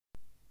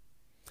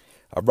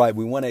All right,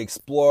 we want to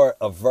explore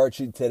a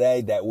virtue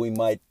today that we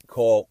might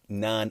call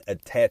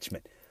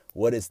non-attachment.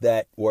 What is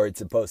that word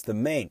supposed to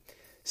mean?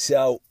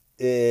 So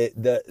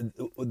the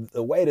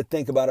way to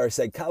think about our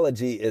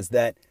psychology is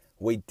that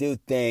we do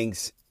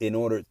things in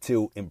order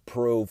to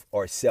improve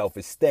our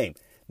self-esteem.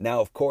 Now,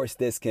 of course,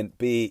 this can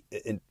be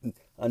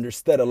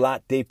understood a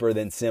lot deeper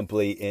than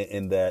simply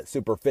in the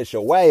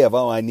superficial way of,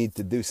 oh, I need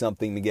to do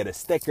something to get a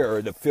sticker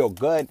or to feel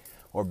good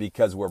or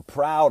because we're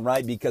proud,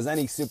 right? Because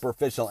any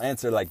superficial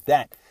answer like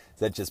that,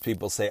 such as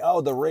people say, oh,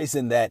 the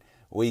reason that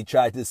we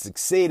try to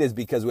succeed is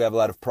because we have a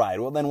lot of pride.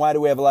 Well, then why do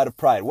we have a lot of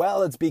pride?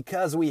 Well, it's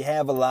because we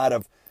have a lot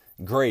of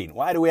greed.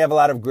 Why do we have a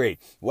lot of greed?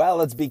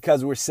 Well, it's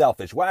because we're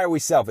selfish. Why are we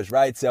selfish,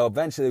 right? So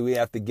eventually we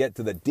have to get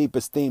to the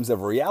deepest themes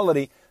of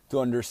reality to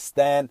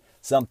understand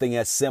something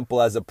as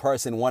simple as a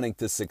person wanting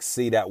to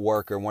succeed at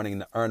work or wanting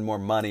to earn more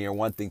money or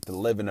wanting to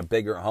live in a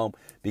bigger home.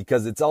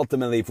 Because it's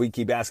ultimately, if we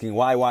keep asking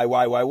why, well,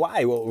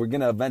 we're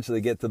going to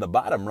eventually get to the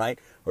bottom, right?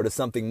 Or to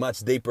something much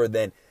deeper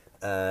than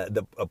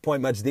a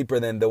point much deeper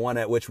than the one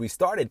at which we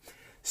started.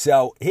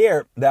 So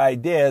here, the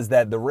idea is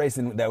that the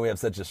reason that we have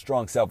such a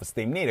strong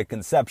self-esteem need, a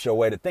conceptual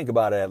way to think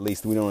about it, at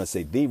least we don't want to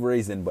say the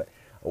reason, but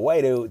a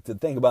way to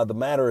think about the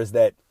matter is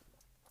that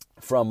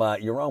from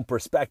your own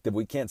perspective,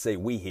 we can't say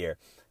we here,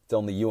 it's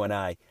only you and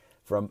I.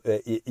 From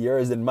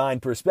yours and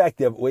mine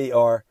perspective,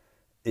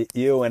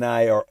 you and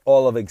I are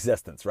all of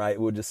existence, right?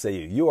 We'll just say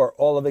you. You are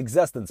all of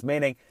existence,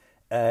 meaning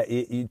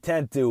you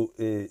tend to...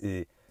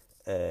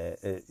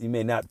 you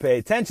may not pay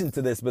attention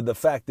to this, but the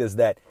fact is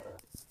that,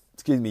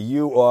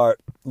 you are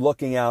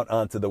looking out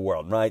onto the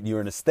world, right?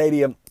 You're in a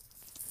stadium,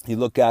 you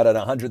look out at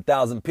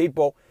 100,000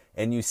 people,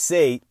 and you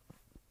see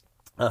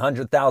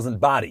 100,000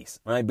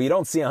 bodies, right? But you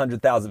don't see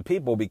 100,000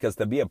 people because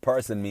to be a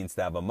person means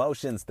to have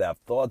emotions, to have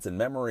thoughts and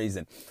memories,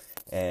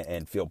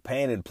 and feel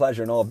pain and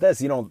pleasure and all of this.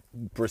 You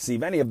don't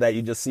perceive any of that.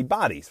 You just see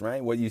bodies,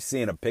 right? What you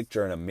see in a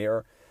picture, in a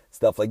mirror,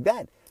 stuff like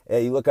that.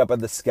 You look up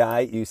at the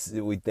sky,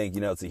 we think,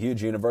 it's a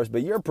huge universe,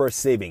 but you're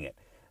perceiving it.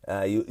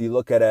 You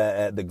look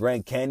at the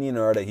Grand Canyon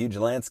or at a huge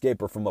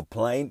landscape or from a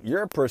plane,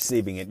 you're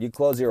perceiving it. You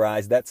close your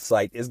eyes, that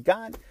sight is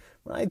gone,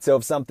 right? So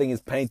if something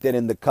is painted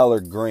in the color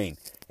green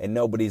and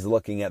nobody's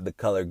looking at the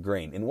color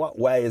green, in what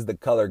way is the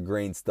color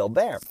green still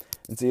there?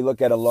 And so you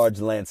look at a large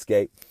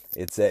landscape,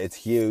 it's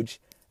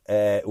huge.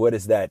 What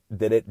is that?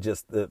 Did it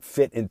just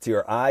fit into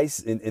your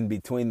eyes in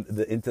between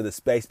into the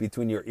space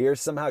between your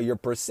ears? Somehow you're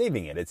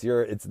perceiving it. It's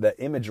the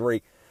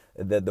imagery,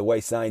 the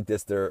way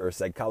scientists or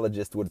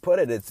psychologists would put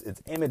it. It's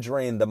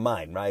imagery in the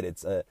mind, right?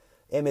 It's an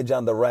image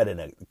on the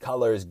retina.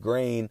 Colors,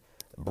 green,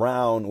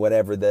 brown,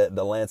 whatever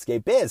the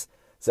landscape is.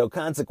 So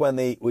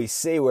consequently, we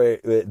see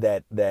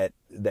that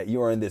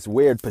you are in this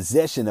weird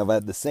position of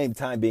at the same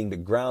time being the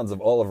grounds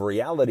of all of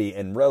reality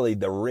and really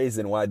the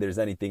reason why there's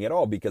anything at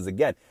all. Because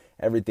again,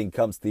 everything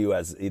comes to you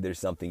as either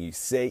something you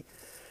see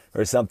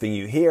or something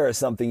you hear or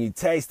something you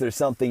taste or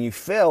something you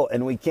feel.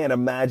 And we can't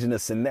imagine a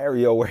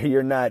scenario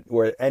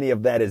where any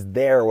of that is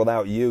there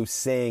without you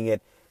seeing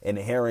it and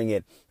hearing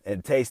it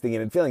and tasting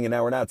it and feeling it.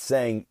 Now, we're not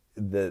saying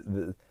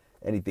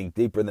anything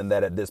deeper than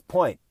that at this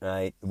point,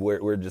 right?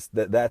 We're just,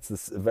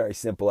 that's a very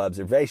simple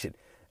observation.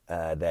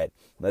 That,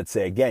 let's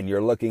say, again,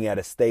 you're looking at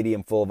a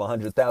stadium full of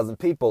 100,000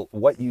 people.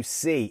 What you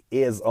see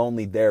is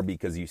only there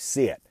because you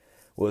see it.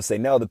 We'll say,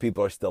 no, the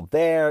people are still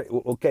there.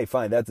 Okay,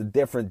 fine. That's a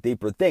different,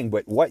 deeper thing.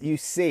 But what you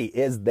see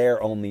is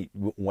there only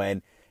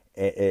when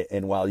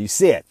and while you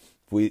see it.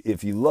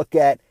 If you look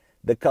at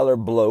the color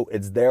blue,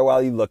 it's there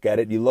while you look at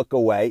it. You look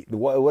away.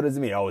 What does it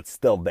mean? Oh, it's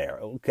still there.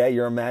 Okay,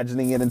 you're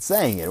imagining it and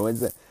saying it. What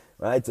is it?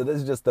 Right? So this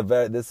is just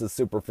this is a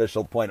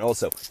superficial point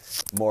also,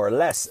 more or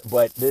less.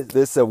 But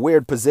this is a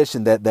weird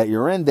position that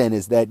you're in then,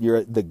 is that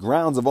you're the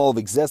grounds of all of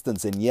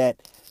existence, and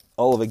yet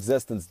all of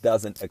existence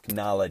doesn't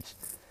acknowledge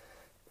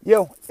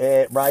you,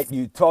 right?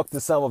 You talk to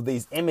some of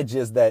these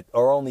images that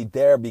are only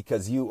there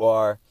because you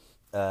are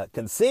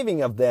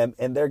conceiving of them,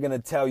 and they're going to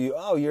tell you,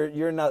 oh,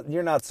 you're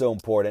not so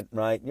important,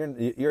 right?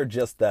 You're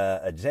just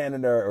a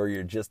janitor, or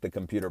you're just a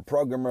computer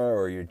programmer,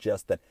 or you're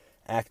just an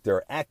actor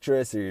or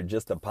actress, or you're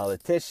just a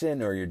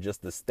politician, or you're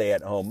just a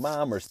stay-at-home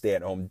mom or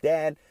stay-at-home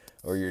dad,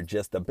 or you're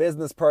just a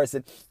business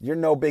person. You're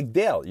no big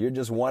deal. You're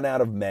just one out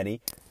of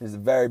many. There's a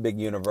very big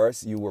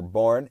universe. You were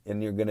born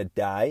and you're going to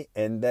die,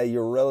 and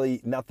you're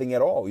really nothing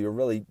at all. You're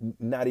really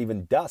not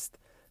even dust,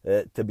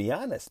 to be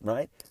honest,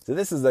 right? So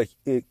this is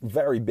a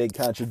very big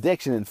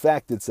contradiction. In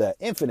fact, it's an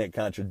infinite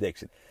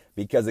contradiction.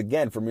 Because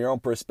again, from your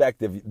own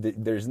perspective,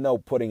 there's no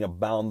putting a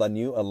bound on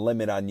you, a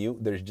limit on you.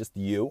 There's just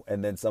you,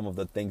 and then some of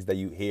the things that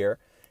you hear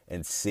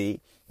and see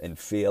and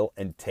feel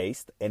and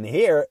taste. And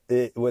here,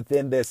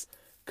 within this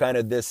kind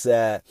of this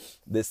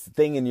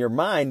thing in your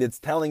mind, it's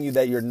telling you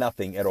that you're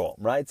nothing at all,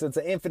 right? So it's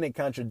an infinite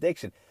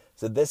contradiction.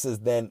 So this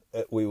is then,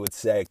 we would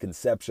say, a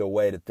conceptual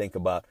way to think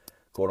about,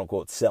 quote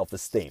unquote,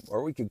 self-esteem.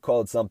 Or we could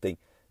call it something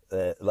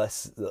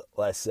less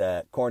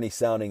corny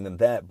sounding than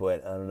that,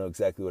 but I don't know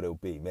exactly what it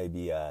would be.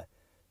 Maybe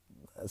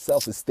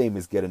self-esteem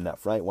is good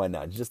enough, right? Why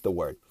not? Just a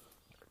word.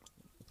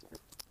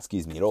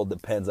 It all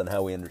depends on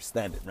how we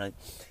understand it, right?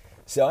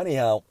 So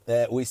anyhow,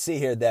 we see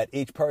here that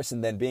each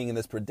person then being in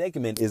this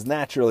predicament is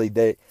naturally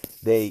they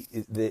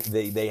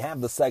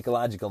have the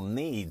psychological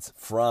needs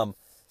from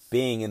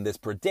being in this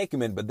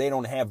predicament, but they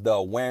don't have the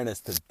awareness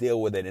to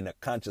deal with it in a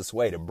conscious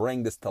way, to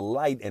bring this to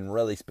light and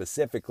really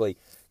specifically,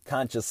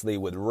 consciously,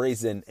 with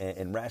reason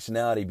and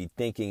rationality, be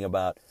thinking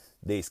about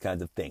these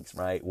kinds of things,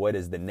 right? What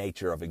is the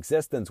nature of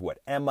existence? What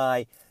am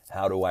I?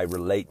 How do I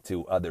relate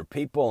to other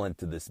people and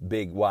to this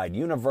big wide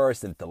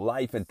universe and to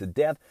life and to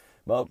death?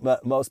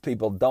 Most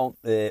people don't,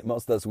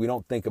 most of us, we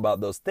don't think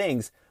about those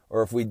things,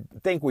 or if we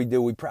think we do,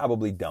 we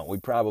probably don't. We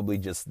probably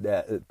just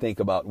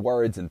think about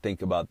words and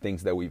think about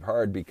things that we've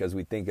heard because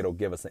we think it'll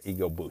give us an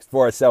ego boost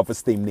for our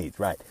self-esteem needs,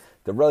 right?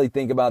 To really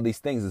think about these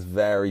things is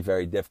very,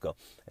 very difficult,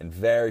 and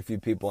very few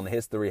people in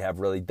history have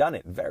really done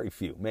it. Very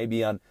few,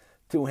 maybe on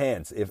two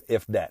hands,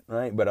 if that,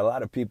 right? But a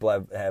lot of people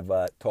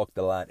have talked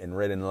a lot and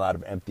written a lot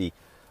of empty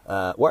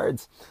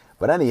words.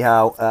 But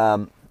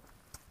anyhow,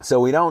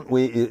 so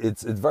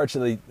it's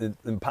virtually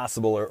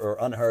impossible or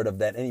unheard of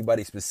that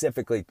anybody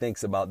specifically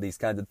thinks about these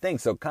kinds of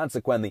things. So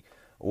consequently,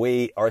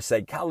 our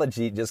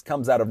psychology just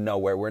comes out of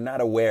nowhere. We're not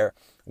aware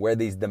where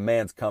these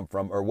demands come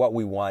from or what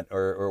we want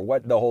or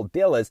what the whole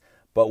deal is,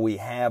 but we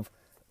have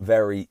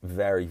very,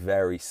 very,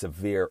 very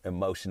severe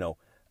emotional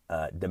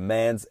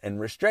demands and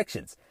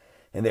restrictions.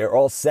 And they're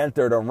all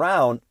centered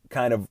around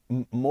kind of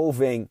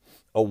moving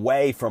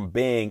away from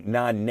being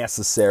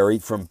non-necessary,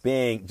 from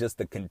being just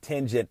a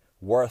contingent,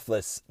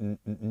 worthless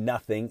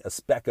nothing, a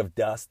speck of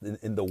dust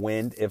in the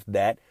wind, if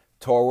that,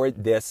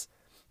 toward this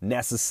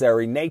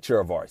necessary nature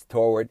of ours,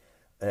 toward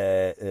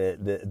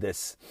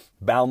this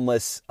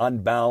boundless,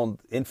 unbound,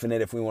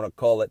 infinite, if we want to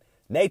call it,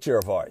 nature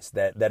of ours,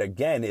 that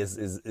again is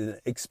an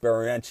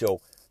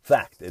experiential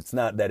fact. It's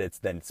not that it's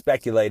then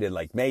speculated,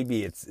 like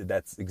maybe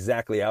that's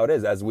exactly how it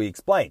is, as we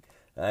explained.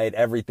 Right?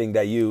 Everything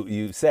that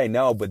you say,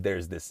 no, but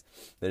there's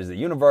a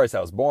universe.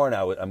 I was born.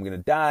 I'm going to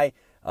die.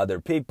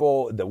 Other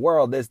people, the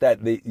world, this, that.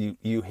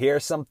 You hear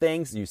some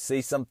things, you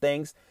see some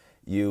things,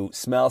 you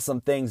smell some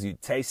things, you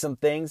taste some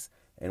things,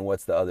 and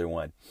what's the other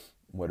one?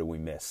 What do we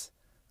miss?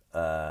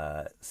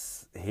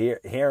 There's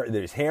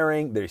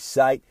hearing, there's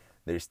sight,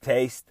 there's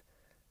taste,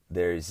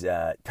 there's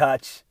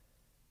touch,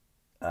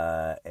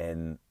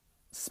 and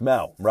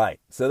smell, right?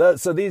 So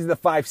these are the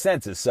five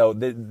senses. So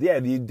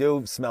you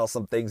do smell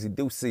some things, you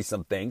do see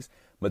some things,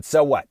 but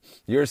so what?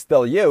 You're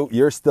still you.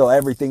 You're still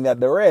everything that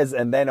there is.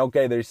 And then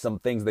okay, there's some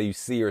things that you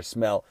see or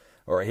smell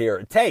or hear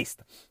or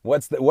taste.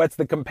 What's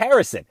the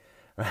comparison,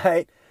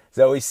 right?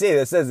 So we see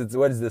this says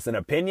what is this, an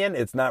opinion?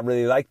 It's not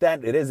really like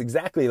that. It is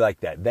exactly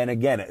like that. Then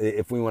again,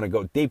 if we want to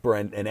go deeper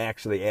and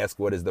actually ask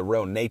what is the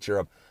real nature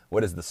of,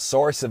 what is the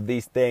source of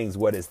these things?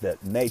 What is the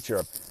nature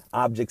of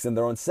objects in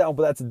their own self?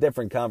 But that's a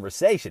different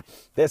conversation.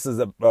 This is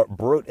a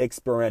brute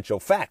experiential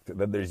fact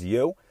that there's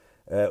you,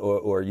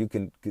 or you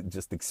can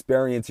just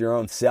experience your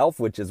own self,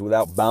 which is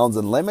without bounds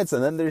and limits.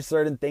 And then there's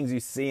certain things you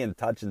see and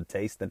touch and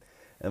taste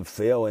and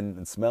feel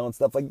and smell and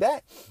stuff like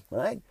that,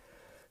 right?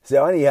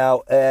 So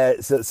anyhow,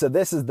 so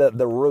this is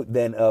the root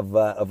then of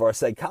our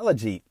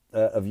psychology,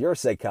 of your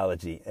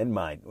psychology and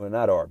mine. Well,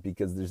 not our,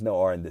 because there's no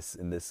R in this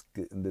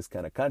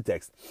kind of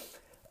context.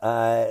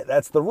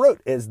 That's the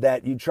root, is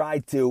that you try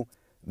to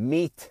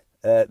meet,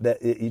 that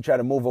you try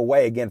to move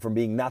away again from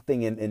being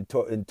nothing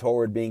and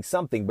toward being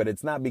something. But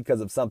it's not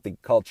because of something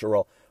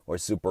cultural or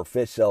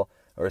superficial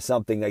or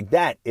something like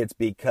that. It's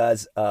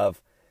because of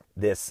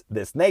this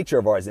nature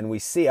of ours, and we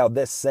see how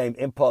this same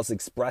impulse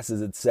expresses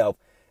itself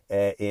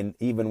in,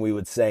 even we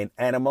would say, in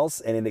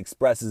animals, and it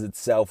expresses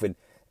itself in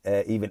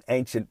even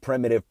ancient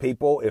primitive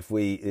people, if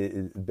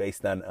we,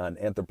 based on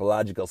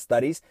anthropological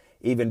studies,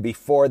 even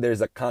before there's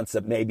a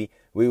concept, maybe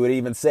we would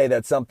even say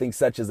that something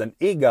such as an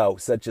ego,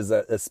 such as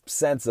a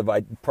sense of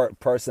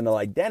personal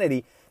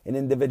identity and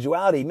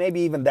individuality, maybe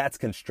even that's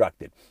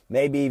constructed.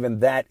 Maybe even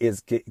that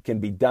can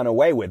be done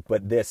away with,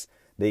 but the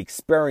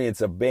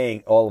experience of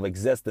being all of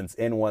existence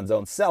in one's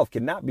own self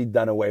cannot be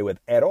done away with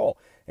at all.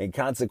 And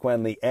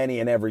consequently, any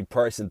and every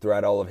person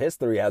throughout all of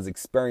history has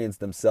experienced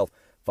themselves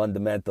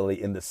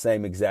fundamentally in the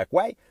same exact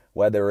way,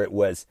 whether it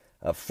was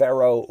a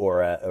pharaoh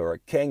or a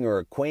king or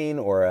a queen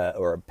or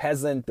a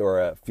peasant or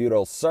a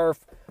feudal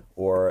serf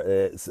or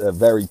a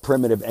very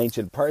primitive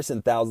ancient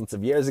person thousands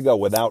of years ago,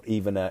 without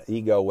even an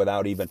ego,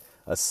 without even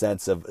a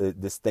sense of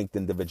distinct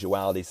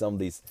individuality. Some of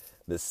this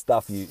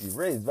stuff you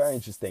read is very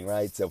interesting,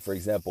 right? So, for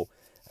example,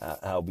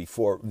 how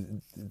before,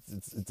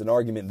 it's an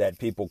argument that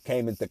people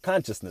came into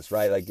consciousness,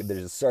 right? Like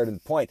there's a certain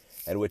point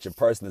at which a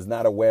person is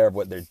not aware of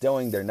what they're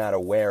doing. They're not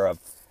aware of,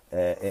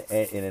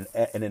 in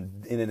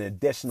an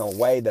additional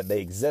way, that they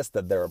exist,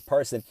 that they're a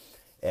person,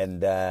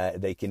 and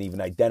they can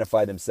even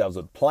identify themselves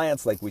with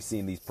plants, like we see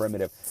in these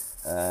primitive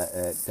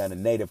kind of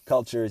native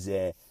cultures,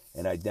 and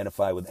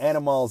identify with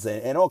animals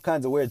and all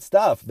kinds of weird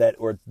stuff that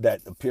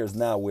appears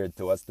now weird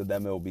to us. To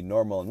them, it will be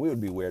normal, and we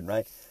would be weird,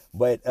 right?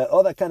 But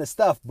all that kind of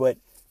stuff, but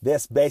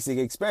this basic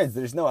experience,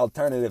 there's no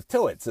alternative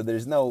to it. So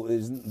there's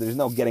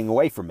no getting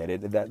away from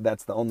it.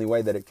 That's the only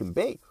way that it can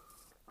be.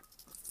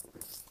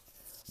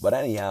 But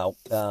anyhow,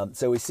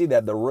 so we see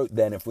that the root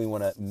then, if we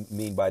want to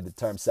mean by the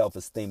term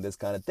self-esteem, this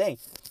kind of thing,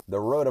 the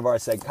root of our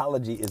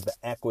psychology is the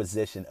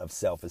acquisition of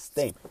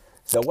self-esteem.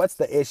 So what's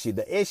the issue?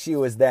 The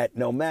issue is that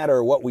no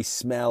matter what we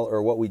smell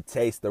or what we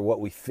taste or what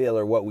we feel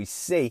or what we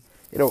see,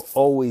 it'll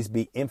always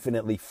be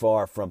infinitely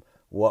far from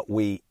what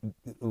we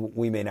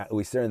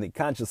certainly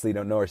consciously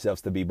don't know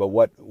ourselves to be, but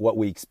what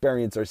we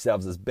experience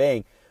ourselves as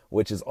being,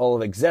 which is all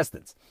of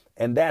existence.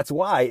 And that's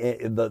why,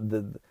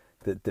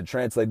 to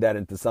translate that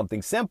into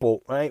something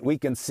simple, right, we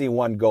can see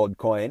one gold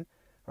coin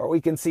or we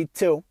can see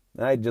two,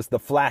 right, just the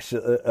flash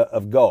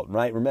of gold,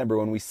 right? Remember,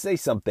 when we see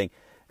something,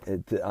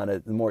 on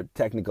a more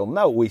technical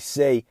note, we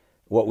see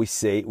what we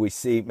see. We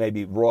see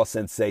maybe raw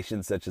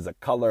sensations such as a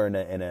color and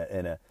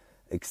a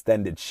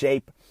extended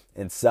shape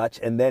and such,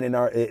 and then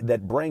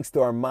that brings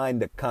to our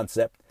mind a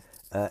concept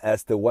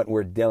as to what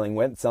we're dealing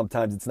with.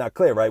 Sometimes it's not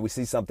clear, right? We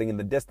see something in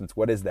the distance.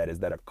 What is that? Is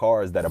that a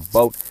car? Is that a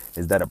boat?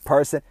 Is that a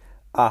person?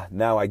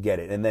 Now I get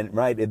it. And then,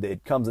 right,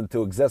 it comes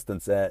into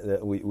existence.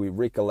 We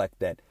recollect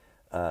that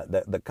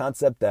the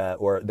concept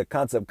or the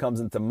concept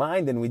comes into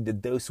mind, and we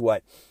deduce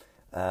what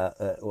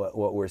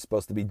we're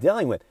supposed to be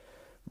dealing with,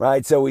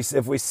 right? So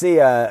if we see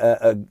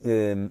a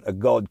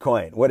gold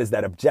coin, what is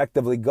that?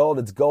 Objectively gold?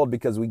 It's gold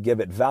because we give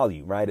it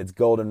value, right? It's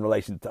gold in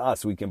relation to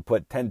us. We can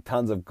put 10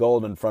 tons of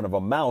gold in front of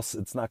a mouse.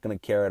 It's not going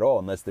to care at all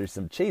unless there's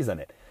some cheese in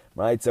it,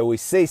 right? So we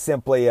see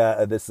simply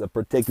this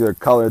particular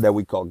color that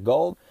we call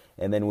gold,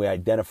 and then we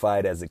identify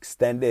it as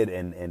extended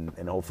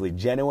and hopefully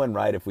genuine,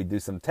 right, if we do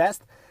some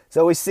test.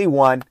 So we see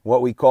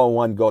what we call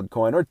one gold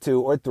coin, or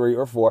two, or three,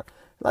 or four.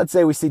 Let's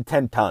say we see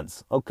 10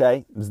 tons.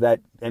 Okay, is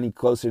that any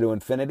closer to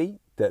infinity,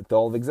 to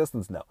all of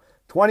existence? No.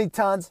 20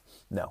 tons?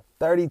 No.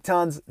 30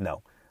 tons?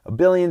 No. A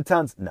billion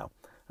tons? No.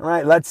 All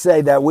right, let's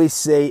say that we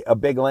see a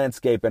big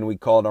landscape and we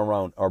call it our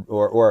own,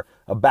 or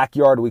a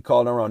backyard we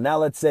call it our own. Now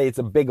let's say it's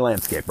a big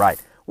landscape,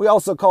 right? We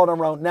also call it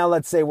our own. Now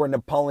let's say we're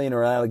Napoleon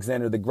or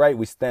Alexander the Great.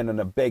 We stand on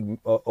a big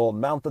old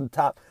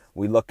mountaintop.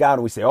 We look out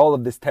and we say, all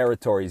of this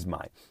territory is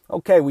mine.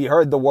 Okay, we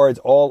heard the words,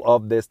 all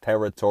of this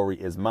territory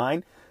is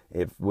mine.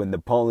 When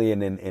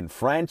Napoleon in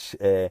French,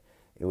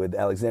 with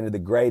Alexander the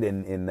Great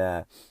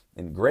in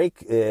Greek,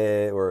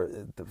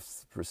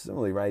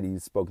 presumably, right, he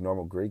spoke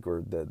normal Greek,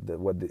 or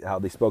how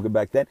they spoke it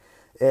back then.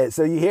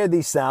 So you hear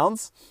these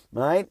sounds,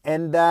 right?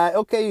 And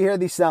okay, you hear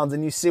these sounds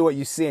and you see what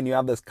you see, and you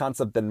have this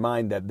concept in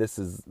mind that this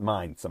is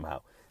mine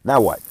somehow.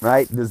 Now what,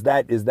 right? Does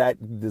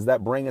that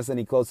bring us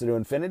any closer to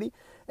infinity?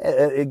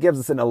 It gives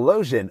us an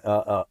illusion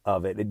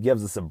of it. It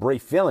gives us a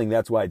brief feeling.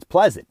 That's why it's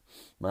pleasant,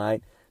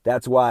 right?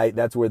 That's where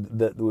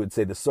we would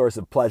say the source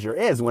of pleasure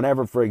is.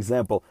 Whenever, for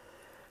example,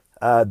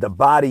 the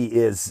body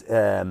is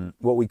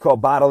what we call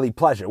bodily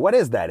pleasure. What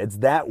is that? It's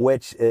that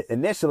which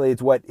initially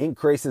it's what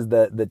increases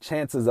the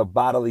chances of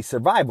bodily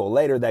survival.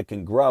 Later that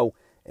can grow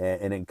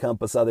and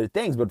encompass other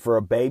things. But for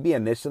a baby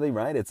initially,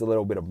 right, it's a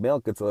little bit of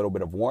milk, it's a little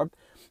bit of warmth.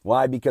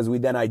 Why? Because we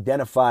then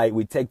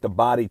we take the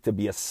body to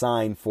be a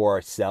sign for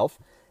ourself,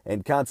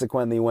 and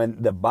consequently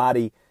when the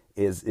body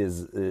is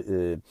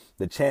the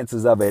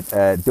chances of it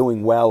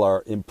doing well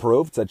are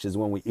improved, such as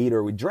when we eat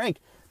or we drink,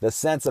 the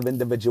sense of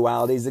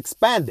individuality is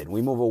expanded.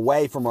 We move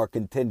away from our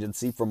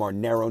contingency, from our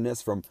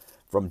narrowness, from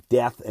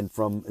death and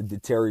from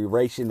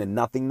deterioration and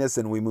nothingness,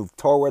 and we move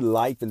toward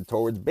life and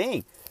towards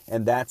being.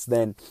 And that's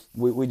then,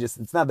 we just,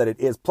 it's not that it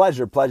is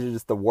pleasure. Pleasure is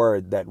just the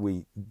word that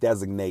we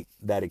designate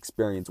that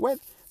experience with.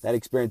 That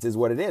experience is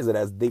what it is. It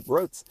has deep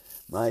roots,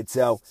 right?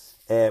 So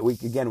we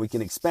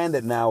can expand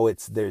it now.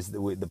 There's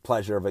the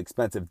pleasure of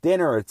expensive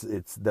dinner.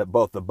 It's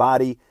both the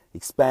body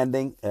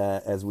expanding,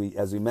 as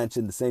we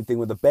mentioned. The same thing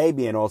with the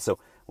baby, and also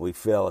we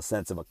feel a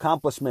sense of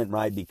accomplishment,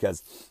 right?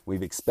 Because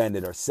we've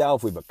expended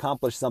ourselves, we've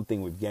accomplished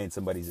something, we've gained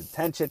somebody's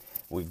attention,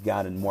 we've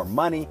gotten more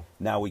money.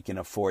 Now we can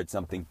afford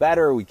something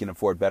better. We can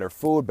afford better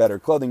food, better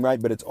clothing, right?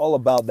 But it's all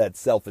about that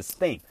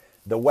self-esteem,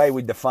 the way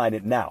we define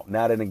it now,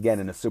 not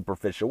in a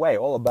superficial way.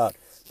 All about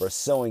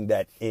pursuing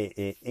that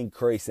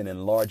increase and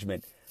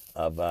enlargement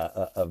of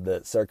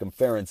the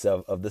circumference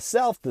of the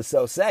self, to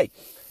so say.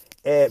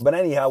 But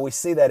anyhow, we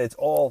see that it's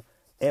all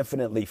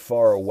infinitely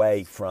far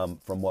away from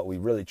what we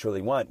really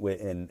truly want,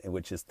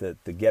 which is to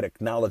get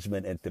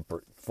acknowledgement and to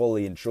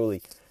fully and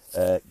truly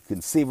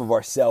conceive of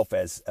ourselves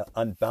as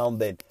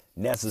unbounded,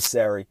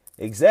 necessary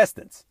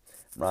existence,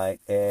 right?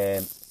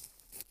 And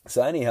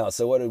so anyhow,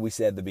 so what did we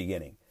say at the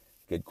beginning?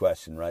 Good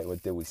question, right?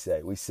 What did we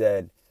say? We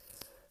said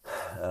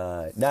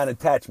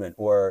non-attachment,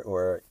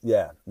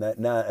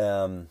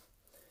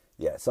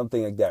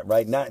 something like that,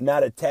 right?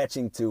 Not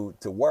attaching to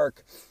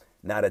work,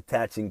 not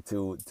attaching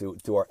to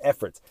our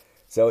efforts.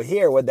 So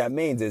here, what that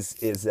means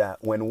is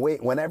that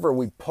whenever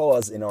we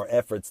pause in our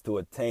efforts to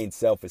attain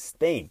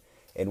self-esteem,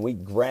 and we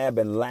grab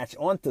and latch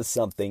onto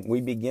something,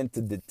 we begin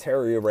to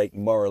deteriorate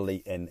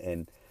morally and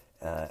in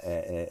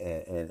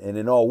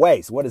all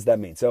ways. What does that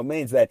mean? So it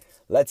means that,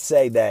 let's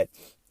say that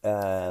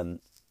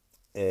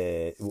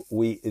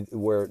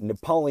we're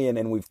Napoleon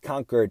and we've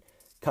conquered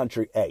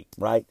country A,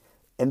 right?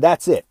 And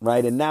that's it,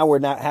 right? And now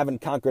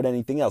haven't conquered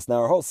anything else. Now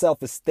our whole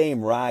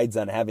self-esteem rides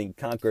on having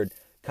conquered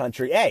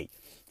country A.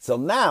 So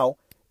now,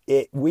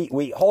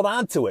 we hold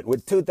on to it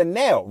with tooth and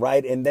nail,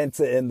 right? And then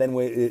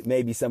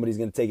maybe somebody's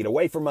going to take it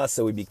away from us,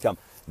 so we become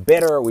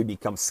bitter, we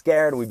become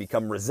scared, we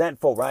become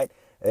resentful, right?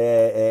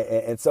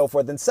 And so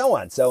forth and so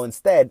on. So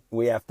instead,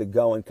 we have to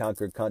go and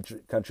conquer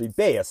country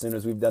B. As soon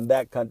as we've done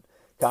that,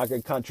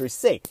 conquer country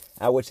C.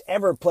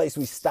 Whichever place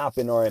we stop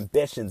in our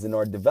ambitions, in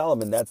our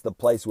development, that's the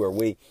place where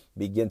we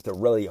begin to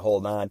really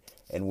hold on,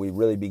 and we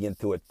really begin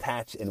to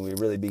attach, and we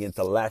really begin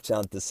to latch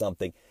onto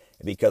something,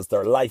 because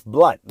they're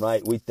lifeblood,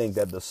 right? We think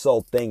that the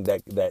sole thing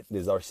that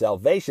is our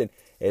salvation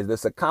is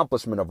this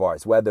accomplishment of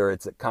ours, whether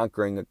it's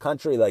conquering a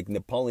country like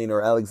Napoleon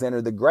or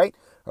Alexander the Great,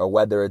 or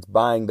whether it's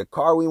buying the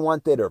car we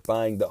wanted, or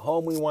buying the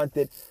home we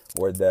wanted,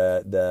 or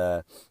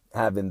the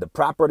having the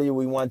property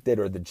we wanted,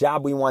 or the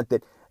job we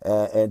wanted,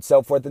 and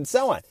so forth and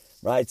so on,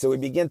 right? So we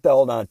begin to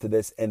hold on to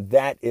this, and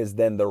that is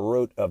then the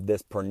root of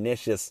this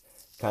pernicious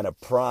kind of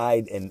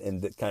pride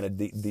and the kind of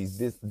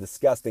these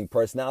disgusting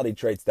personality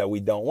traits that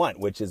we don't want,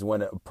 which is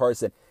when a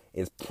person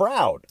is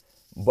proud,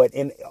 but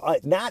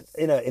not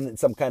in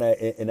some kind of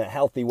in a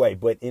healthy way,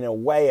 but in a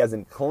way as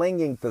in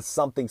clinging to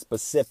something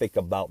specific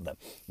about them,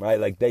 right?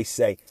 Like they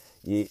say,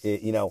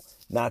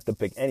 not to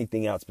pick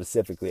anything out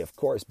specifically, of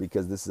course,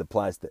 because this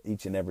applies to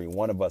each and every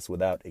one of us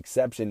without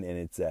exception, and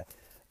it's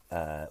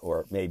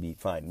or maybe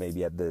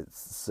at the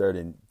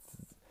certain,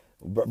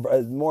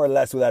 more or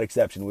less without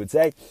exception, we'd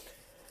say.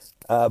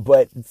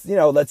 But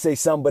let's say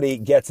somebody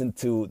gets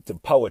into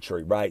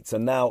poetry, right? So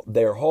now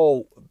their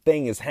whole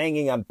thing is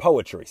hanging on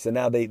poetry. So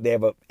now they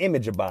have an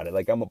image about it,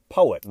 like I'm a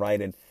poet, right?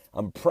 And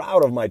I'm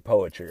proud of my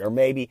poetry. Or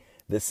maybe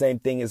the same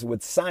thing is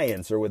with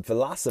science, or with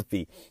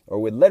philosophy, or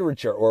with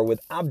literature, or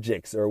with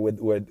objects, or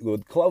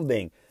with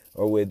clothing,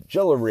 or with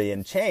jewelry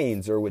and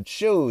chains, or with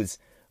shoes,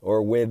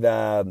 or with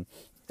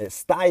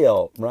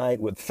style,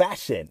 right? With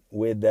fashion,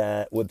 with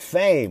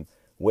fame,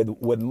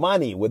 with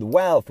money, with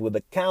wealth, with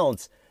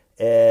accounts.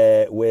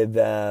 With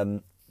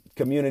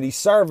community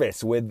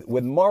service,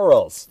 with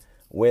morals,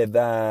 with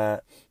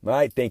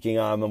right, thinking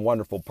I'm a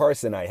wonderful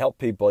person, I help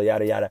people,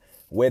 yada yada,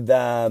 with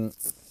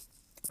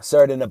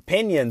certain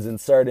opinions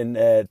and certain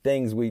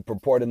things we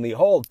purportedly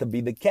hold to be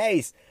the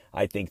case.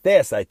 I think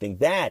this, I think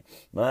that,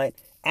 right?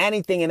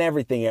 Anything and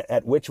everything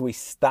at which we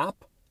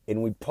stop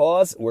and we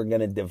pause, we're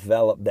going to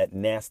develop that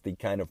nasty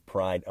kind of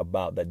pride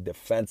about that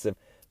defensive,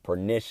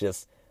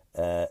 pernicious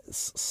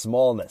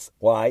smallness.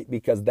 Why?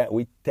 Because that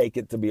we take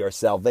it to be our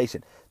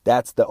salvation.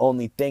 That's the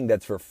only thing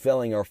that's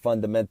fulfilling our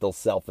fundamental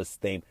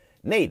self-esteem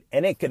need.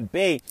 And it could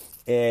be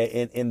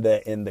in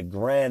the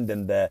grand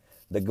and the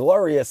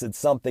glorious. It's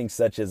something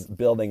such as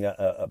building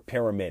a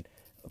pyramid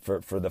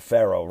for the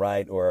pharaoh,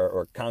 right?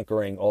 Or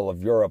conquering all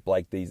of Europe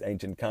like these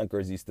ancient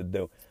conquerors used to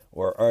do,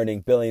 or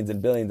earning billions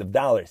and billions of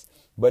dollars.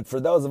 But for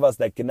those of us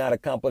that cannot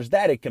accomplish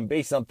that, it can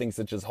be something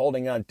such as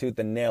holding on tooth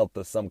and nail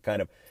to some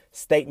kind of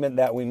statement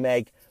that we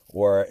make,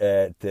 or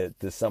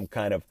to some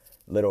kind of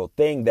little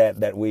thing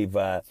that we've,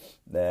 or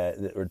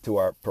to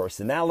our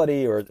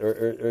personality, or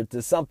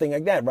to something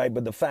like that, right?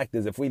 But the fact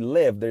is, if we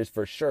live, there's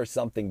for sure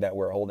something that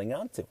we're holding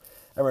on to.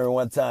 I remember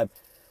one time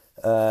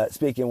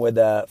speaking with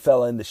a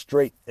fella in the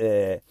street.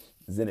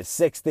 He's in his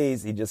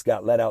 60s. He just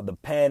got let out the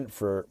pen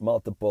for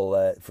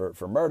multiple,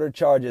 for murder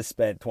charges,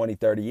 spent 20,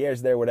 30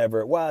 years there, whatever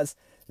it was.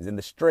 He's in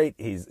the street.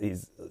 He's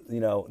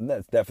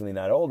that's definitely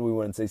not old. We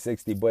wouldn't say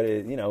 60, but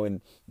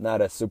and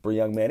not a super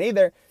young man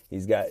either.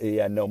 He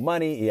had no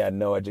money. He had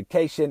no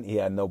education. He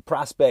had no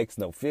prospects,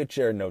 no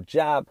future, no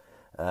job,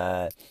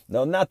 no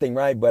nothing,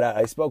 right? But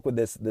I spoke with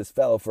this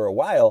fellow for a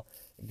while,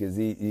 because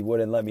he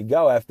wouldn't let me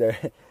go after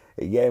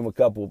he gave him a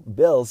couple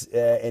bills,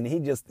 and he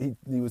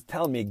was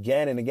telling me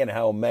again and again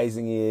how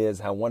amazing he is,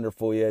 how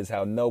wonderful he is,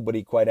 how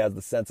nobody quite has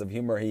the sense of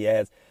humor he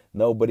has.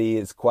 Nobody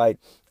is quite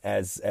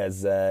as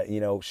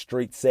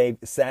street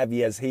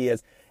savvy as he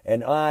is,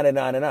 and on and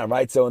on and on,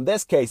 right? So in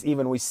this case,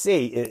 even we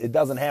see it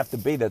doesn't have to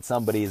be that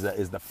somebody is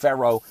the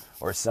pharaoh,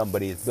 or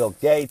somebody is Bill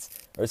Gates,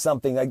 or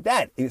something like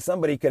that.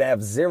 Somebody could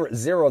have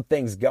zero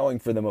things going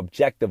for them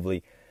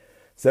objectively,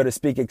 so to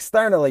speak,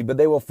 externally, but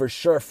they will for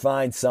sure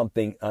find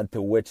something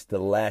onto which to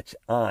latch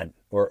on,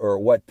 or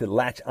what to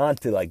latch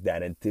onto like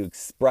that, and to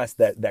express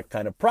that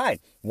kind of pride.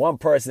 One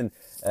person,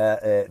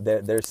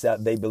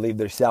 they believe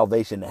their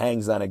salvation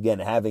hangs on, again,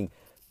 having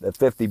the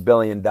 $50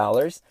 billion,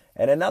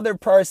 and another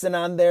person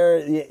on their,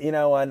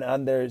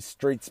 on their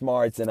street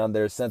smarts and on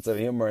their sense of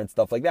humor and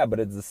stuff like that. But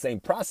it's the same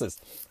process.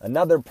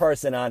 Another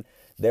person on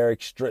their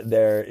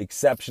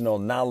exceptional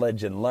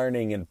knowledge and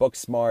learning and book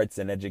smarts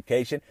and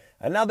education.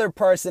 Another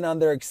person on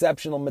their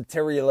exceptional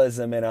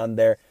materialism and on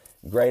their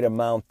great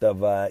amount of,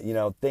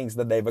 things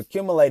that they've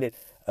accumulated.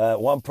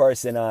 One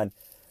person on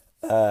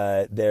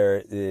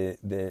their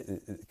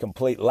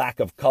complete lack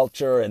of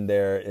culture and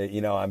their,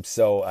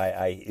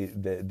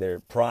 their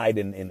pride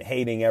in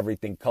hating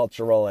everything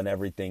cultural and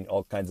everything,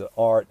 all kinds of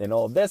art and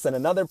all of this. And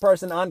another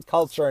person on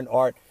culture and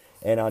art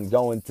and on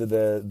going to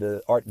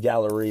the art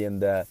gallery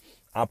and the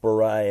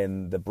opera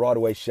and the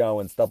Broadway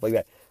show and stuff like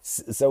that.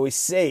 So we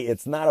see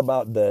it's not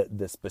about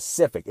the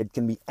specific. It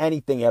can be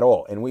anything at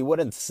all. And we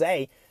wouldn't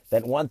say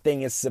that one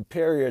thing is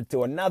superior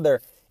to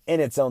another in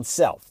its own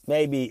self.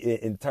 Maybe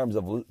in terms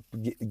of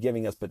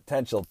giving us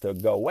potential to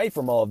go away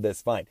from all of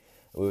this, fine.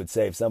 We would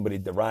say if somebody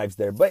derives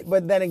there, but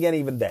then again,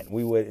 even then,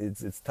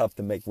 it's tough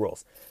to make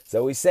rules.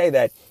 So we say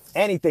that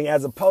anything,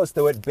 as opposed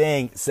to it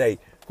being, say,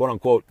 quote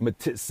unquote,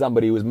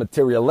 somebody who is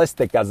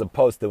materialistic as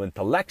opposed to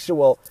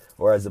intellectual,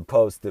 or as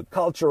opposed to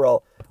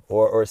cultural,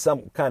 or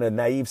some kind of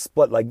naive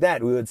split like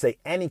that, we would say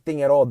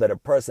anything at all that a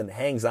person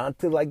hangs on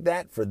to like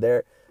that for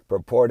their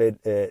purported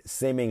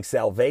seeming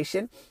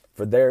salvation,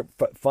 for their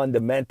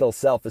fundamental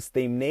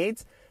self-esteem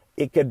needs.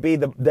 It could be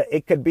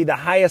it could be the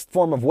highest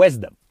form of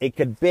wisdom. It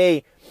could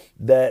be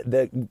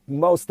the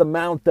most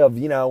amount of,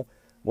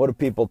 what do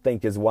people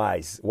think is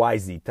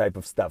wisey type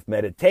of stuff?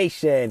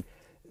 Meditation,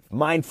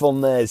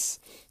 mindfulness,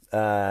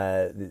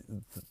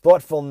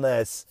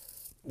 thoughtfulness,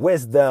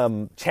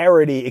 wisdom,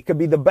 charity. It could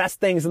be the best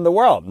things in the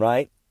world,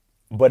 right?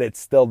 But it's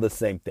still the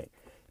same thing.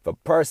 If a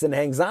person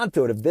hangs on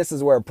to it, if this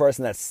is where a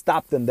person has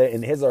stopped in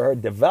his or her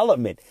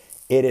development,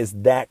 it is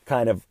that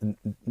kind of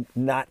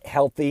not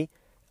healthy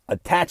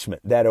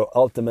attachment that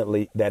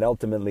ultimately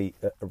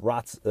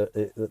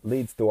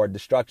leads to our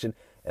destruction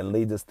and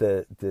leads us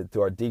to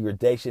our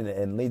degradation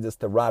and leads us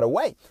to rot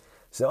away.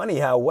 So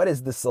anyhow, what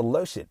is the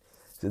solution?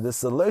 So the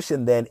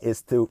solution then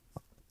is to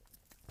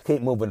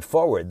keep moving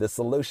forward. The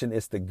solution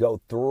is to go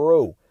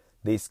through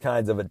these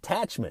kinds of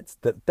attachments,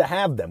 to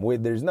have them.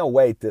 There's no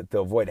way to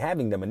avoid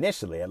having them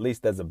initially, at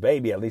least as a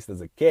baby, at least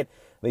as a kid,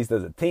 at least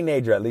as a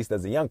teenager, at least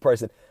as a young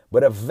person.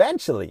 But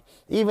eventually,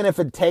 even if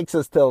it takes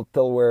us till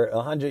we're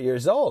 100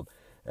 years old,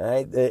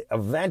 right?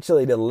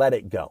 Eventually to let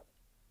it go.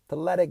 To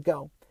let it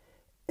go.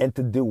 And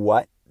to do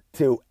what?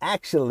 To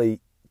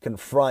actually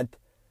confront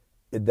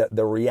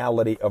the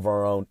reality of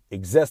our own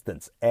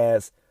existence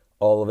as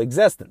all of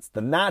existence.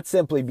 To not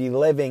simply be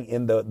living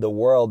in the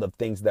world of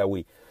things that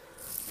we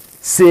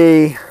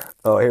see.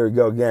 Oh, here we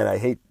go again. I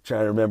hate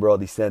trying to remember all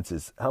these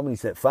senses. How many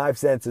senses? 5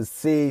 senses: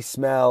 see,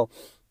 smell,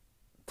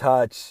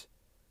 touch,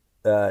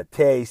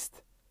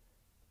 taste,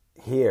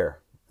 hear.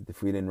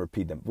 If we didn't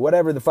repeat them,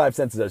 whatever the 5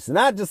 senses are. So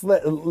not just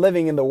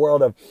living in the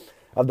world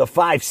of the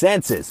 5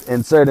 senses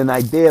and certain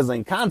ideas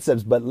and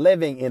concepts, but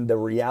living in the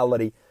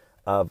reality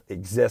of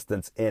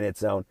existence in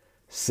its own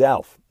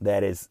self.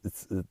 That is,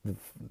 it's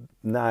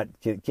not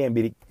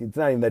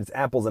even that it's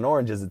apples and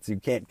oranges. You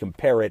can't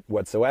compare it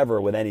whatsoever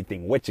with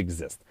anything which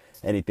exists,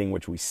 anything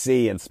which we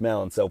see and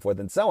smell and so forth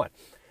and so on,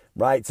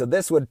 right? So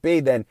this would be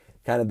then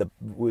kind of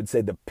we would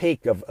say the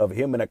peak of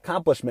human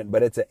accomplishment,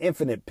 but it's an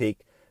infinite peak,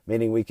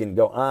 meaning we can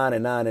go on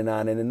and on and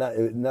on. And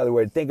in other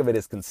words, think of it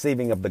as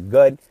conceiving of the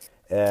good,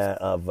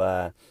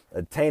 of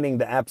attaining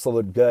the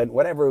absolute good,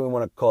 whatever we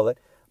want to call it.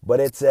 But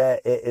it's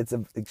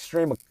an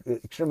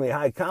extremely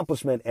high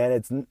accomplishment, and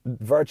it's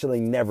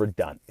virtually never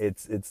done.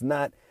 It's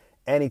not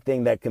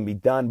anything that can be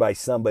done by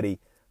somebody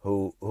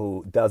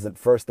who doesn't,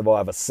 first of all,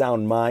 have a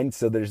sound mind.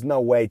 So there's no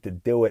way to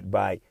do it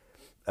by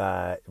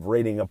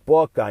reading a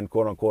book on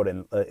quote unquote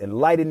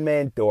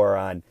enlightenment or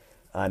on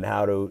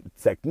how to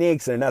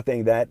techniques or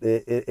nothing. That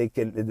it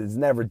is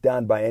never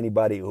done by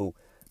anybody who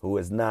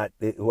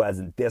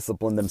hasn't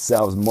disciplined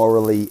themselves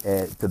morally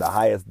to the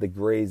highest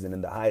degrees and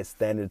in the highest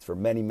standards for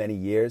many, many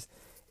years.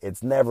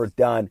 It's never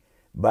done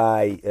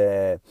by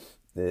the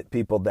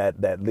people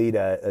that lead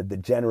a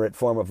degenerate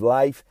form of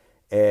life.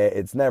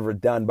 It's never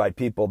done by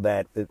people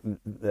that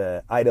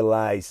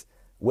idolize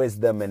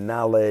wisdom and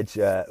knowledge,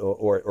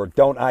 or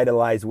don't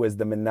idolize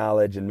wisdom and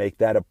knowledge and make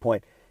that a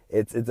point.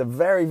 It's a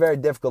very, very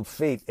difficult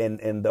feat,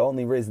 and the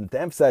only reason to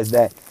emphasize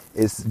that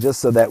is just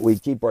so that we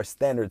keep our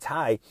standards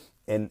high.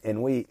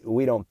 And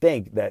we don't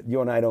think that,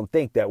 you and I don't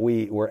think that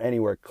we were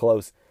anywhere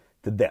close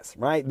to this,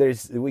 right?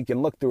 We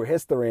can look through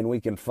history and we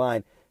can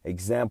find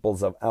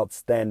examples of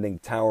outstanding,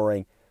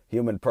 towering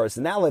human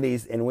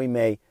personalities, and we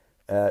may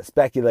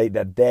speculate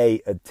that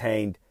they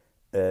attained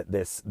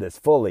this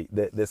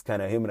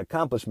kind of human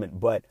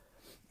accomplishment, but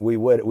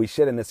we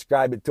shouldn't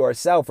ascribe it to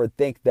ourselves or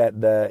think that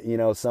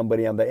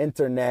somebody on the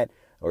internet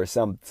or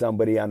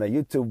somebody on a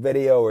YouTube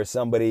video or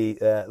somebody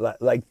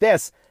like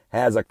this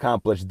has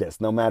accomplished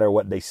this, no matter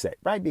what they say,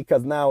 right?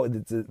 Because now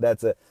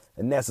that's a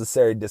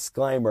necessary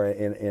disclaimer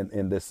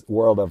in this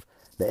world of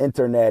the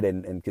internet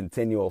and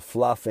continual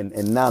fluff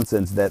and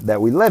nonsense that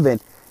we live in.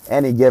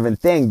 Any given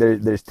thing,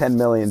 there's 10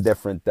 million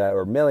different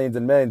or millions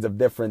and millions of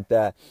different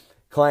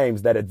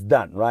claims that it's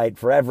done, right?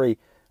 For every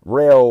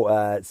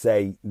real,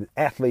 say,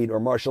 athlete or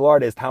martial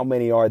artist, how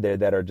many are there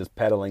that are just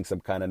peddling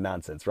some kind of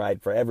nonsense,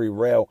 right? For every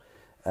real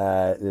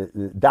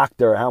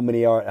doctor, how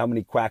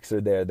many quacks are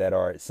there that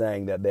are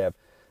saying that they have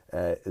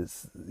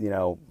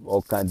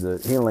all kinds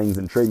of healings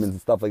and treatments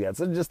and stuff like that.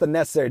 So just a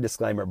necessary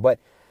disclaimer. But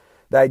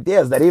the idea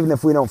is that even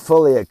if we don't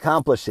fully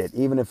accomplish it,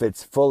 even if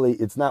it's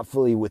not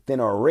fully within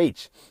our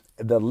reach,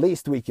 the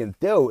least we can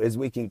do is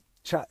we can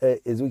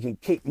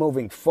keep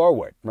moving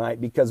forward,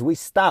 right? Because we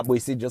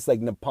see just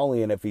like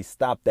Napoleon, if he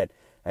stopped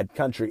at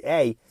country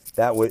A,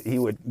 he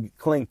would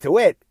cling to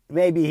it.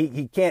 Maybe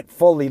he can't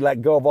fully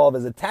let go of all of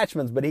his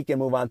attachments, but he can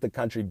move on to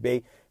country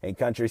B and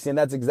country C. And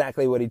that's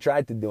exactly what he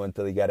tried to do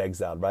until he got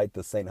exiled, right,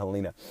 to St.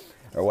 Helena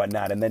or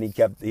whatnot. And then he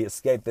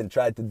escaped and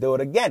tried to do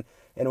it again.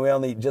 and we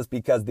only, just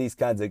because these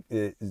kinds of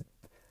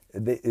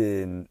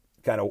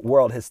kind of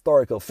world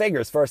historical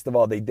figures, first of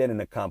all, they didn't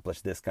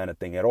accomplish this kind of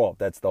thing at all.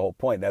 That's the whole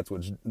point. That's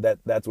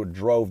what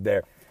drove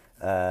their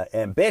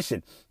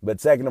ambition. But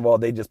second of all,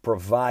 they just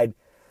provide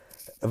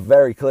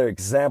very clear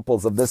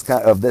examples of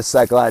this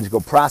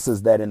psychological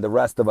process that in the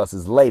rest of us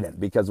is latent.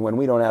 Because when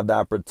we don't have the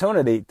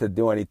opportunity to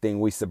do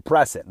anything, we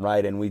suppress it,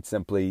 right? And we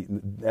simply,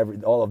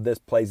 all of this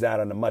plays out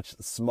on a much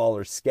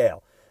smaller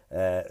scale.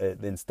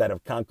 Instead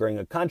of conquering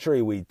a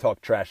country, we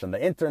talk trash on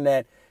the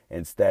internet.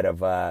 Instead of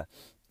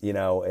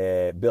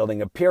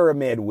building a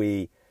pyramid,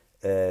 we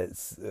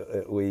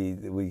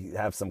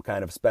have some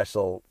kind of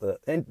special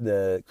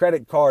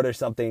credit card or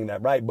something,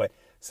 that right? But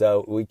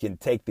so we can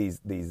take these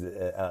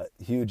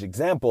huge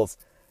examples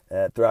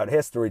throughout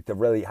history to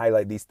really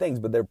highlight these things,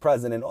 but they're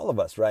present in all of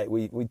us, right?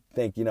 We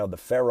think the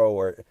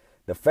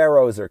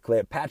pharaohs or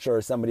Cleopatra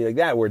or somebody like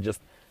that were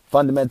just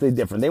fundamentally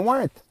different. They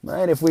weren't,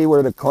 right? If we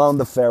were to clone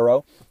the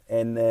pharaoh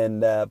and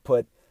then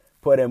put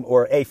him,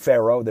 or a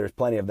pharaoh, there's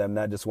plenty of them,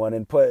 not just one,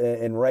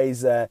 and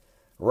raise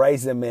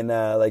him in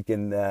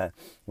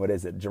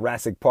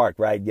Jurassic Park,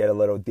 right? Get a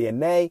little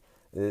DNA,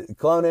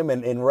 clone him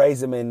and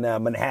raise him in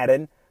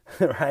Manhattan,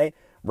 right?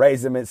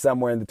 Raise him in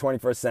somewhere in the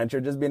 21st century,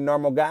 just be a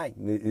normal guy.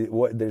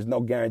 There's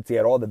no guarantee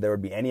at all that there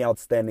would be any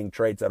outstanding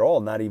traits at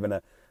all, not even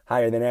a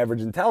higher than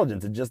average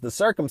intelligence. It's just the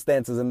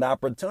circumstances and the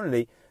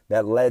opportunity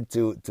that led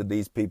to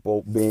these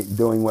people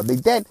doing what they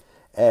did.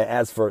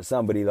 As for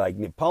somebody like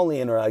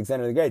Napoleon or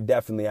Alexander the Great,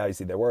 definitely,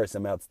 obviously, there were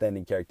some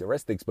outstanding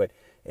characteristics, but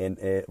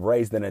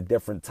raised in a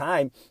different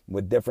time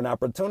with different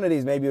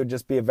opportunities, maybe it would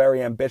just be a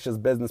very ambitious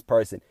business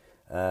person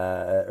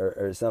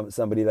or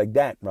somebody like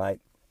that, right?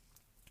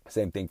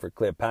 Same thing for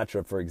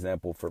Cleopatra, for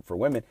example, for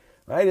women,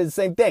 right? It's the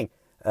same thing,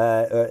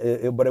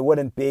 but it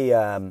wouldn't be.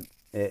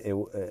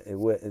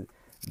 The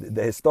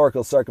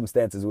historical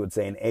circumstances would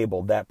say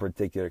enable that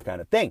particular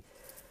kind of thing.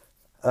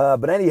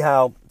 But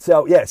anyhow,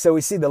 so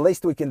we see the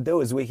least we can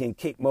do is we can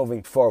keep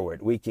moving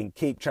forward. We can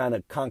keep trying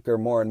to conquer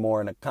more and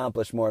more and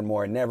accomplish more and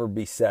more and never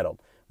be settled,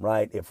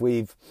 right? If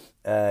we've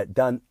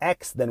done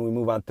X, then we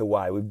move on to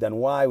Y. We've done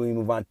Y, we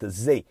move on to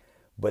Z.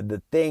 But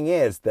the thing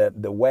is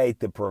that the way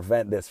to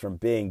prevent this from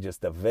being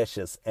just a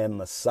vicious,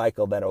 endless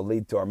cycle that will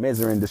lead to our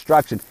misery and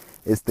destruction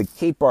is to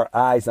keep our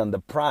eyes on the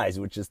prize,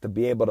 which is to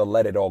be able to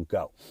let it all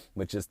go,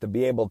 which is to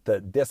be able to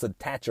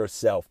disattach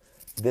ourselves,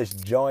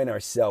 disjoin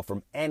ourselves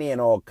from any and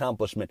all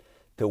accomplishment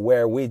to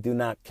where we do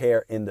not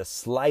care in the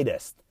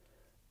slightest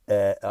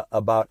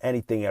about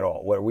anything at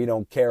all, where we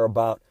don't care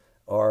about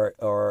our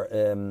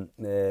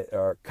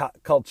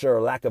culture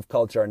or lack of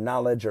culture, our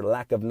knowledge or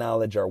lack of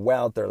knowledge, our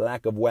wealth or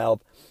lack of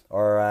wealth,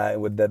 or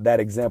with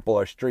that example,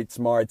 our street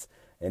smarts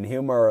and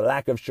humor or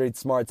lack of street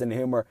smarts and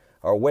humor,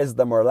 or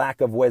wisdom or lack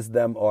of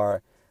wisdom,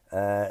 or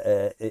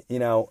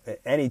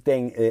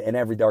anything in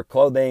every, our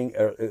clothing,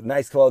 or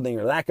nice clothing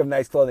or lack of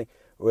nice clothing,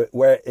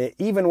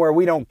 where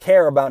we don't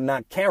care about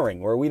not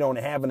caring, where we don't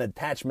have an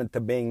attachment to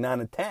being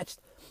non-attached,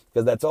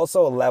 because that's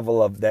also a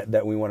level of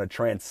that we want to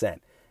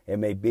transcend. It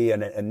may be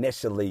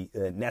initially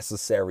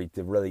necessary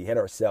to really hit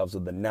ourselves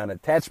with the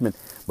non-attachment,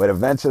 but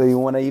eventually we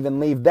want to even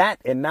leave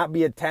that and not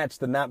be attached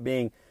to not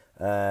being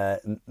to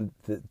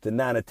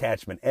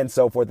non-attachment, and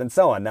so forth and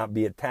so on. Not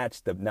be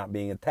attached to not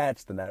being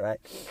attached, and that, right?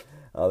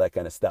 All that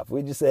kind of stuff.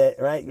 We just say,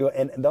 right?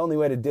 And the only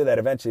way to do that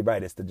eventually,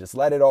 right, is to just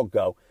let it all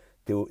go,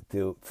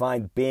 to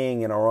find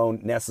being in our own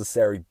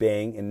necessary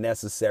being and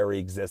necessary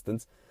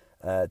existence,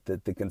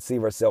 to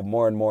conceive ourselves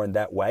more and more in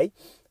that way,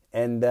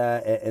 and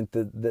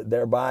to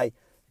thereby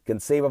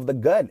conceive of the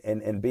good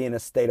and be in a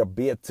state of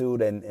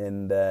beatitude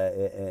and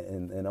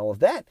all of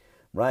that,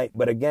 right?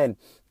 But again,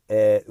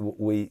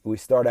 we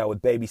start out with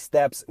baby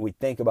steps. We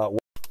think about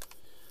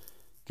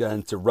got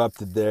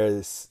interrupted there.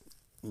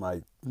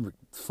 My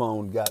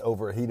phone got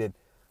overheated.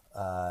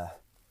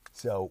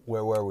 So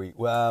where were we?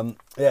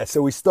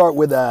 So we start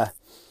with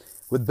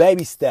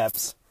baby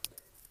steps,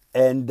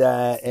 and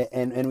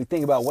we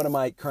think about, what am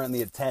I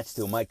currently attached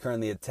to? Am I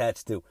currently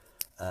attached to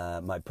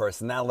my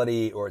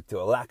personality, or to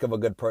a lack of a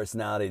good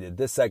personality, to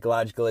this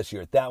psychological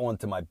issue, or that one,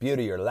 to my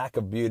beauty or lack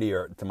of beauty,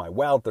 or to my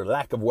wealth or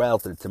lack of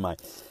wealth, or to my,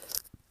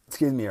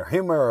 or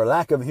humor or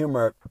lack of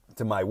humor,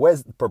 to my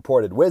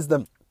purported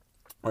wisdom,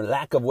 or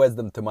lack of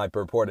wisdom to my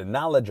purported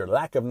knowledge, or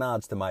lack of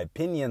knowledge to my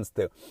opinions,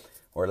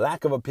 or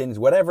lack of opinions,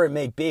 whatever it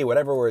may be,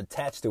 whatever we're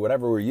attached to,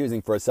 whatever we're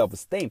using for our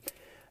self-esteem.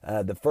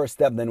 The first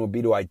step then would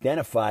be to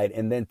identify it,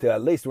 and then to,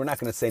 at least, we're not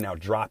going to say now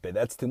drop it,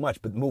 that's too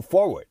much, but move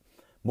forward,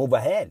 move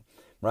ahead.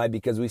 Right,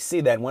 because we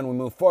see that when we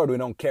move forward, we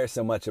don't care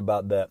so much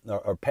about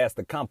our past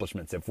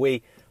accomplishments. If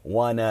we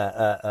won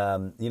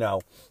a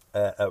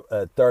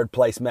third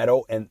place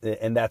medal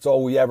and that's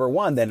all we ever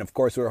won, then of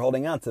course we're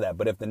holding on to that.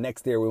 But if the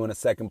next year we win a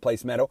second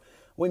place medal,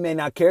 we may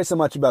not care so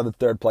much about the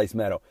third place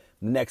medal.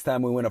 The next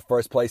time we win a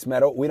first place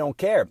medal, we don't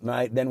care,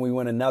 right? Then we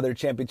win another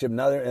championship,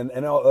 and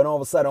all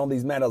of a sudden all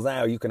these medals,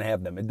 now you can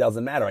have them. It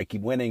doesn't matter. I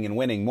keep winning and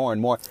winning more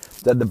and more.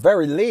 So at the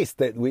very least,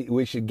 that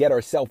we should get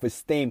our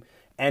self-esteem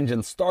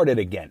engine started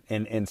again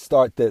and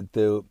start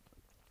to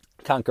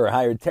conquer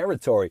higher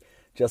territory,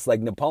 just like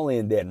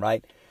Napoleon did,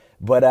 right?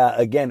 But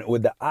again,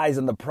 with the eyes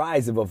on the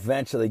prize of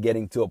eventually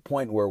getting to a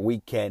point where we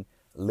can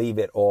leave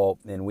it all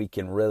and we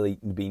can really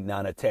be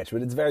non-attached.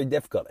 But it's very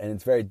difficult, and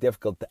it's very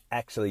difficult to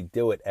actually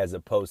do it as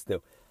opposed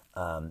to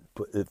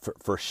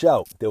for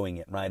show doing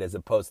it, right? As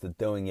opposed to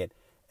doing it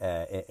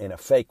in a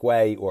fake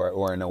way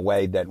or in a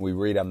way that we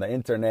read on the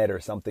internet or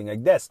something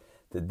like this,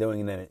 to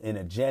doing it in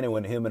a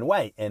genuine human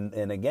way. And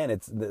again,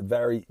 it's the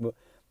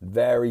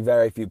very,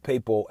 very few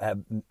people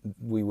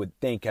we would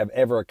think have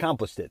ever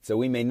accomplished it. So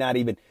we may not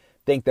even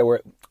think that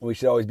we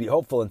should always be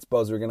hopeful and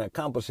suppose we're going to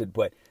accomplish it,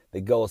 but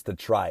the goal is to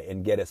try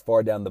and get as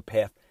far down the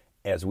path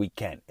as we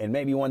can. And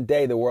maybe one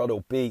day the world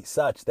will be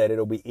such that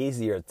it'll be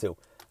easier to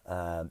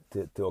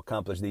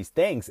accomplish these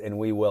things, and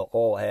we will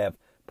all have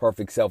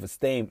perfect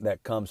self-esteem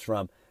that comes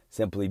from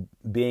simply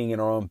being in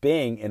our own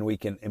being, and we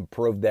can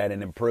improve that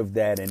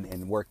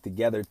and work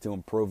together to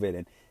improve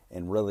it,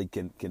 and really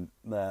can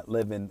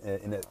live in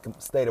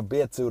a state of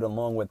beatitude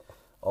along with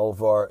all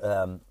of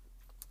our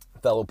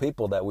fellow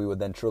people that we would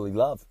then truly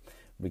love,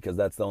 because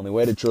that's the only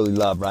way to truly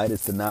love, right?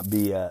 Is to not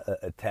be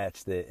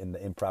attached in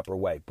the improper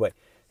way. But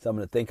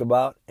something to think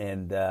about,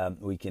 and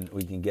we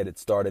can get it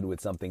started with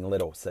something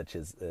little, such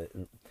as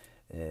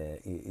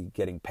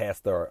getting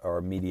past our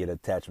immediate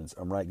attachments.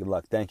 All right, good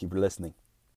luck. Thank you for listening.